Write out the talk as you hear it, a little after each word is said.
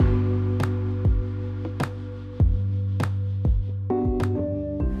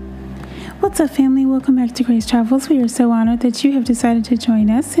What's up, family? Welcome back to Grace Travels. We are so honored that you have decided to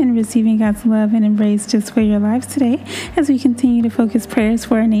join us in receiving God's love and embrace just for your lives today as we continue to focus prayers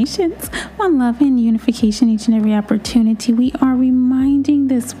for our nations on love and unification each and every opportunity. We are reminding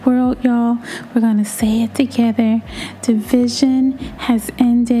this world, y'all, we're going to say it together. Division has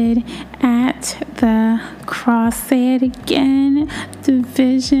ended at the cross. Say it again.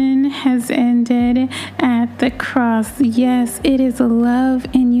 Division has ended at the cross. Yes, it is love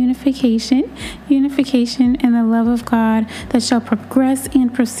and unification and the love of God that shall progress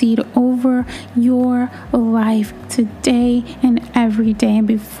and proceed over your life today and every day. And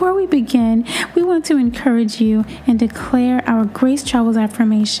before we begin, we want to encourage you and declare our Grace Travels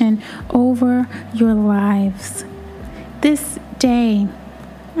affirmation over your lives. This day,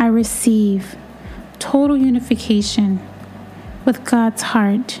 I receive total unification with God's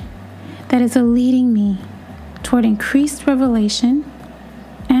heart that is leading me toward increased revelation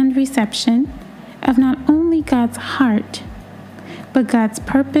and reception of not only God's heart, but God's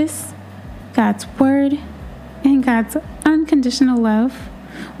purpose, God's word, and God's unconditional love,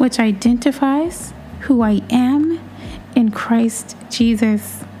 which identifies who I am in Christ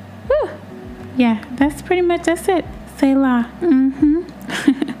Jesus. Whew. Yeah, that's it. Selah.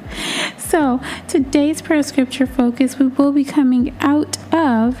 So, today's prayer scripture focus, we will be coming out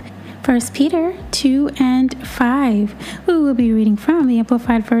of 1 Peter 2 and 5. We will be reading from the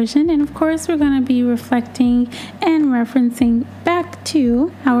Amplified Version, and of course we're going to be reflecting and referencing back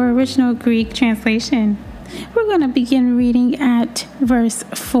to our original Greek translation. We're going to begin reading at verse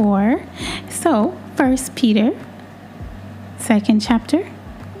 4. So, 1 Peter, 2nd chapter,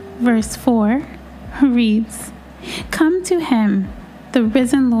 verse 4 reads, "Come to him, the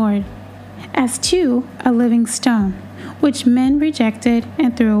risen Lord, as to a living stone, which men rejected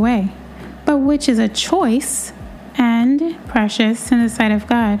and threw away, but which is a choice and precious in the sight of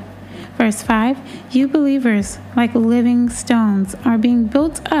God." Verse 5, "You believers, like living stones, are being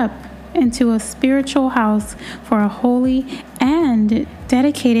built up into a spiritual house for a holy and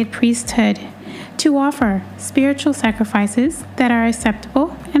dedicated priesthood, to offer spiritual sacrifices that are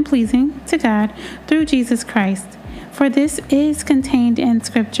acceptable and pleasing to God through Jesus Christ. For this is contained in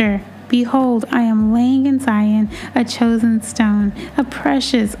Scripture. Behold, I am laying in Zion a chosen stone, a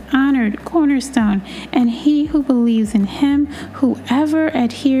precious, honored cornerstone, and he who believes in him, whoever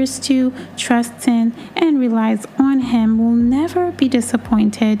adheres to, trusts in, and relies on him will never be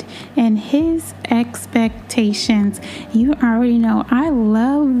disappointed in his expectations." You already know I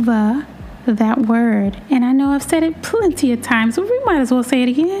love that word, and I know I've said it plenty of times, but we might as well say it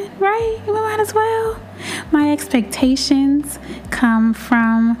again, right? We might as well. My expectations come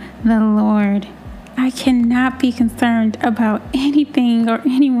from the Lord. I cannot be concerned about anything or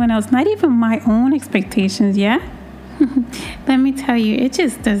anyone else, not even my own expectations, yeah? Let me tell you, it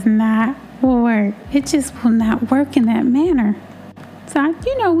just does not work. It just will not work in that manner. So,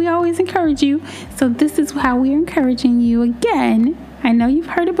 we always encourage you. So this is how we're encouraging you again. I know you've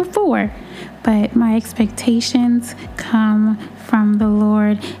heard it before, but my expectations come from the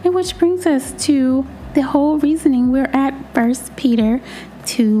Lord. And which brings us to the whole reasoning we're at 1 Peter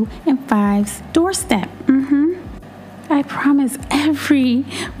 2 and 5's doorstep. I promise every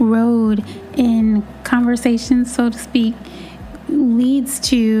road in conversation, so to speak, leads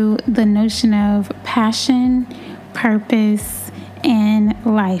to the notion of passion, purpose, and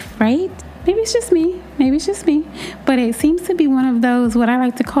life, right? Maybe it's just me, but it seems to be one of those, what I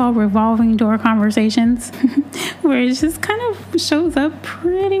like to call revolving door conversations, where it just kind of shows up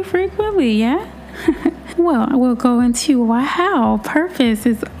pretty frequently, yeah? Well, we'll go into how purpose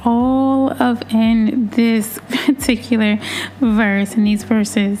is all of in this particular verse, in these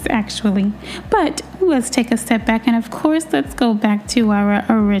verses actually. But let's take a step back, and of course, let's go back to our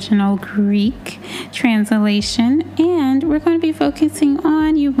original Greek translation, and we're going to be focusing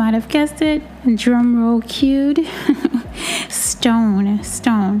on, you might have guessed it, drum roll cued, stone.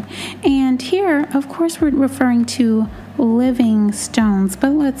 And here, of course, we're referring to living stones,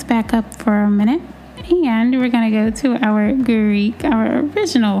 but let's back up for a minute. And we're going to go to our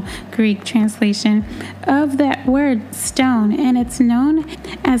original Greek translation of that word stone, and it's known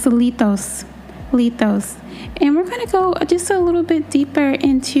as lithos. And we're going to go just a little bit deeper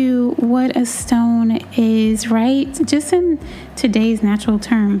into what a stone is, right? Just in today's natural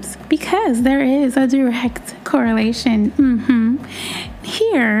terms, because there is a direct correlation.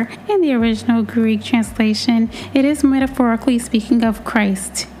 Here, in the original Greek translation, it is metaphorically speaking of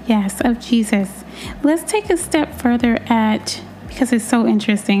Christ. Yes, of Jesus. Let's take a step further because it's so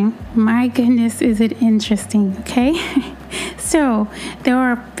interesting. My goodness, is it interesting, okay? So there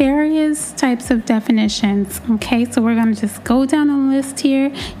are various types of definitions. Okay, so we're going to just go down the list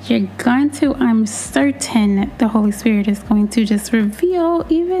here. I'm certain the Holy Spirit is going to just reveal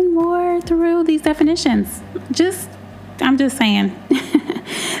even more through these definitions. I'm just saying.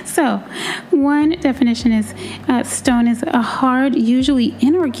 So one definition is stone is a hard, usually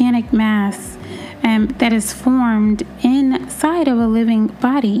inorganic mass that is formed inside of a living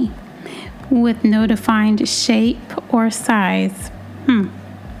body with no defined shape or size.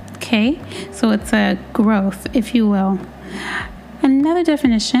 Okay, so it's a growth, if you will. Another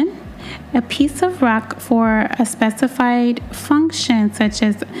definition, a piece of rock for a specified function, such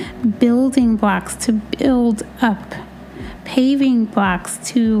as building blocks to build up, paving blocks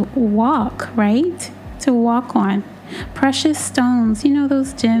to walk, right? To walk on. Precious stones,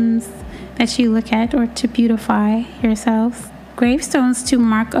 those gems that you look at or to beautify yourselves. Gravestones to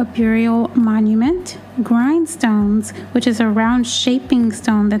mark a burial monument. Grindstones, which is a round shaping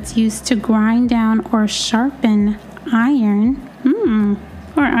stone that's used to grind down or sharpen iron.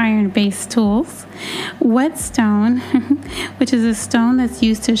 Or iron-based tools. Whetstone, which is a stone that's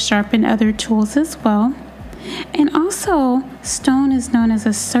used to sharpen other tools as well. And also, stone is known as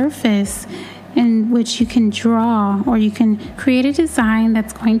a surface in which you can draw or you can create a design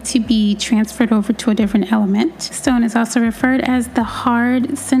that's going to be transferred over to a different element. Stone is also referred as the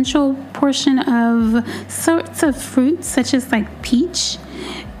hard central portion of sorts of fruits such as like peach.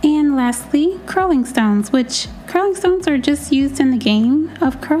 And lastly, curling stones, which curling stones are just used in the game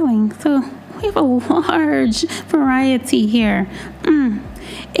of curling. So we have a large variety here.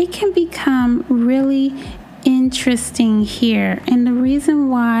 It can become really interesting here, and the reason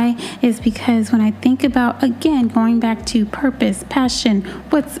why is because when I think about, again, going back to purpose, passion,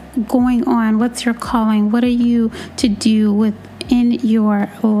 what's going on, what's your calling, what are you to do within your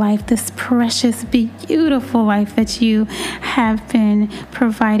life, this precious, beautiful life that you have been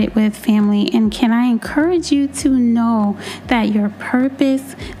provided with, family. And can I encourage you to know that your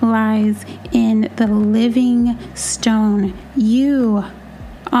purpose lies in the living stone. You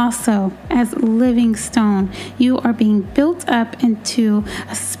also, as living stone, you are being built up into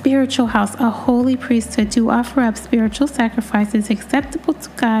a spiritual house, a holy priesthood, to offer up spiritual sacrifices acceptable to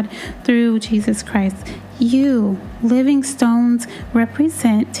God through Jesus Christ. You, living stones,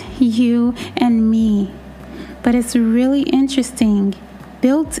 represent you and me. But it's really interesting.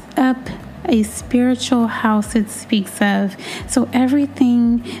 Built up a spiritual house, it speaks of. So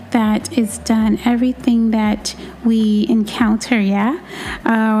everything that is done, everything that we encounter,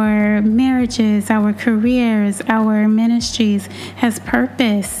 our marriages, our careers, our ministries, has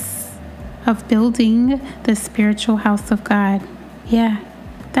purpose of building the spiritual house of God.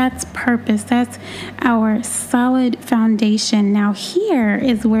 That's purpose. That's our solid foundation. Now here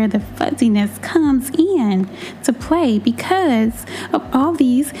is where the fuzziness comes in to play because of all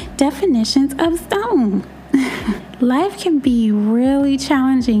these definitions of stone. Life can be really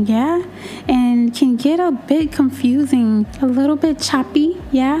challenging, and can get a bit confusing, a little bit choppy,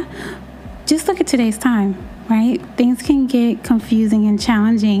 Just look at today's time, right? Things can get confusing and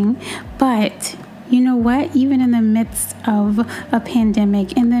challenging, but you know what? Even in the midst of a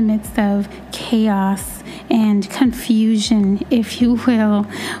pandemic, in the midst of chaos and confusion, if you will,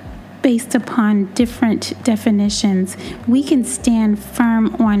 based upon different definitions, we can stand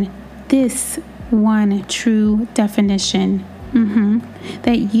firm on this one true definition.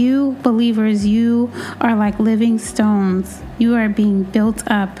 That you believers, you are like living stones. You are being built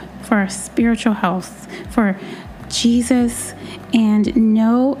up for a spiritual house, for Jesus, and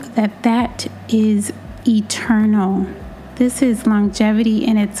know that that is eternal. This is longevity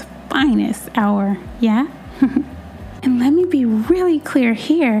in its finest hour, And let me be really clear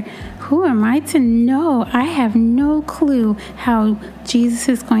here. Who am I to know? I have no clue how Jesus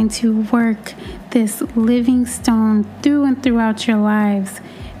is going to work this living stone through and throughout your lives.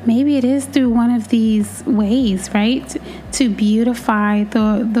 Maybe it is through one of these ways, right? To beautify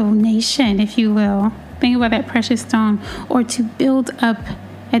the nation, if you will. Think about that precious stone, or to build up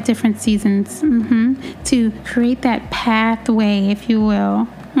at different seasons, to create that pathway, if you will,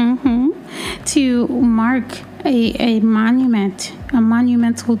 to mark a monument, a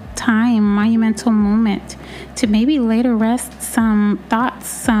monumental time, monumental moment, to maybe later rest some thoughts,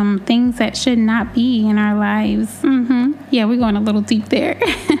 some things that should not be in our lives. We're going a little deep there.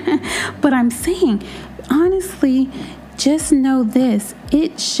 But I'm saying, honestly, just know this: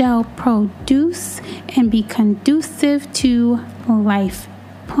 it shall produce and be conducive to life.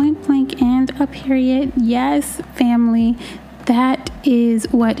 Point blank and a period. Yes, family. That is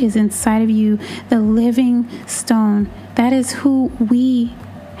what is inside of you, the living stone. That is who we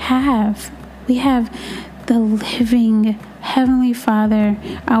have. We have the living Heavenly Father,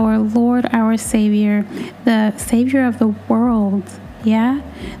 our Lord, our Savior, the Savior of the world,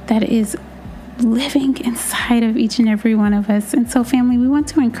 that is living inside of each and every one of us. And so, family, we want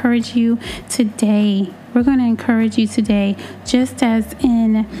to encourage you today. We're going to encourage you today, just as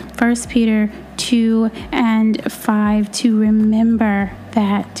in 1 Peter 2 and 5, to remember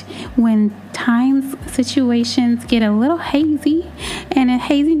that when times, situations get a little hazy, and a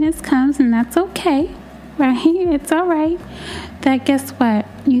haziness comes, and that's okay, right? It's all right. That guess what?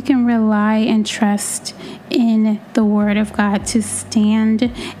 You can rely and trust in the Word of God to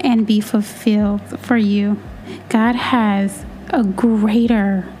stand and be fulfilled for you. God has a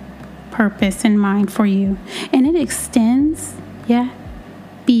greater purpose in mind for you, and it extends,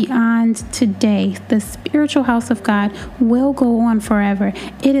 beyond today. The spiritual house of God will go on forever.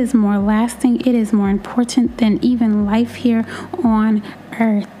 It is more lasting. It is more important than even life here on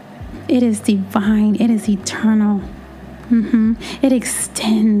earth. It is divine. It is eternal. It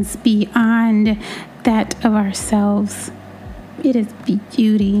extends beyond that of ourselves. It is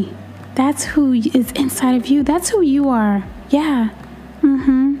beauty. That's who is inside of you. That's who you are.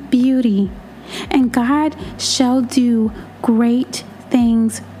 Beauty. And God shall do great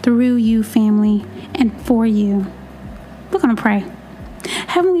things through you, family, and for you. We're going to pray.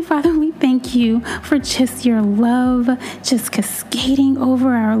 Heavenly Father, we thank you for just your love, just cascading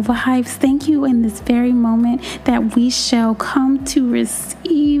over our lives. Thank you in this very moment that we shall come to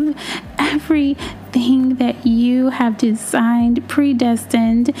receive everything that you have designed,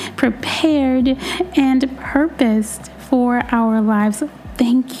 predestined, prepared, and purposed for our lives.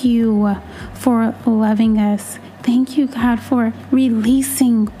 Thank you for loving us. Thank you, God, for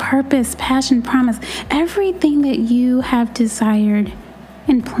releasing purpose, passion, promise, everything that you have desired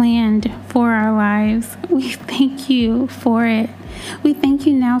and planned for our lives. We thank you for it. We thank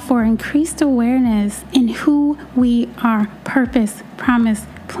you now for increased awareness in who we are. Purpose, promise,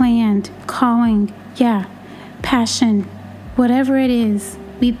 planned, calling, passion, whatever it is.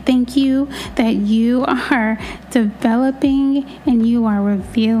 We thank you that you are developing and you are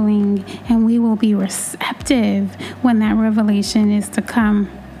revealing, and we will be receptive when that revelation is to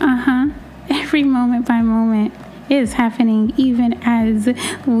come. Every moment by moment is happening even as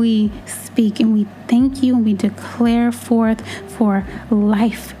we speak, and we thank you and we declare forth for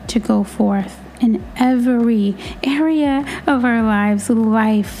life to go forth in every area of our lives.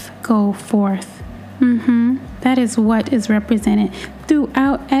 Life go forth. That is what is represented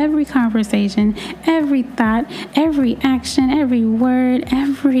throughout every conversation, every thought, every action, every word,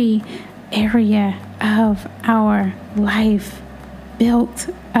 every area of our life. Built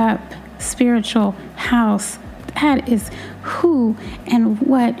up spiritual house. That is who and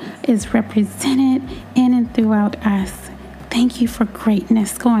what is represented in and throughout us. Thank you for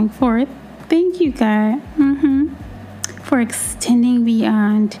greatness going forward. Thank you, God, for extending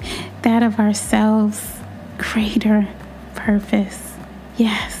beyond that of ourselves. Greater purpose.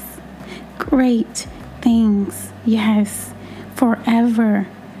 Yes. Great things. Yes. Forever.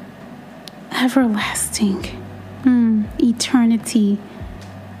 Everlasting. Eternity.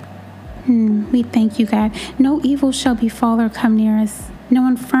 We thank you, God. No evil shall befall or come near us. No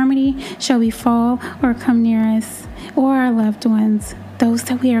infirmity shall befall or come near us or our loved ones, those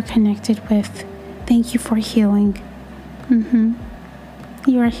that we are connected with. Thank you for healing.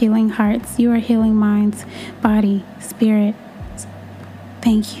 You are healing hearts. You are healing minds, body, spirit.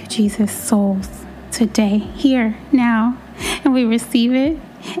 Thank you, Jesus. Souls today, here, now. And we receive it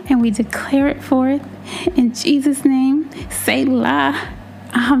and we declare it forth in Jesus' name. Selah.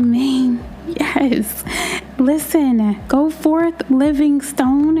 Amen. Yes. Listen, go forth, living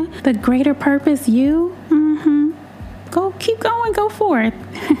stone, the greater purpose, you. Go, keep going, go forth.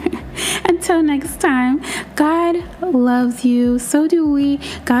 Until next time, God loves you. So do we.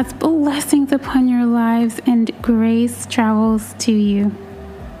 God's blessings upon your lives and grace travels to you.